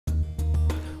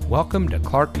Welcome to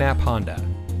Knapp Honda,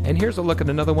 and here's a look at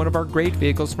another one of our great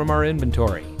vehicles from our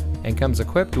inventory, and comes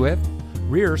equipped with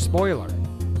rear spoiler,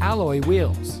 alloy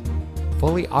wheels,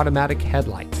 fully automatic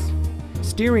headlights,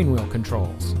 steering wheel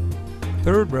controls,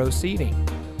 third row seating,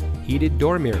 heated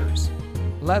door mirrors,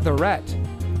 leatherette,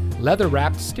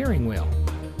 leather-wrapped steering wheel,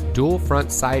 dual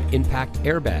front side impact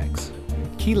airbags,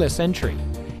 keyless entry,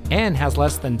 and has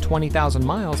less than 20,000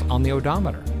 miles on the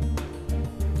odometer.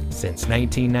 Since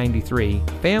 1993,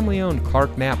 family-owned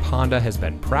Knapp Honda has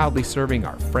been proudly serving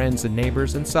our friends and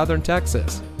neighbors in southern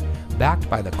Texas. Backed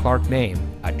by the Clark name,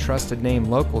 a trusted name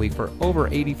locally for over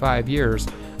 85 years,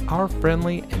 our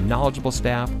friendly and knowledgeable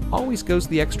staff always goes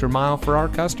the extra mile for our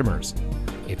customers.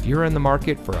 If you're in the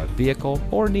market for a vehicle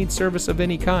or need service of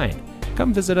any kind,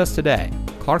 come visit us today.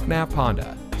 Knapp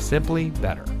Honda, simply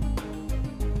better.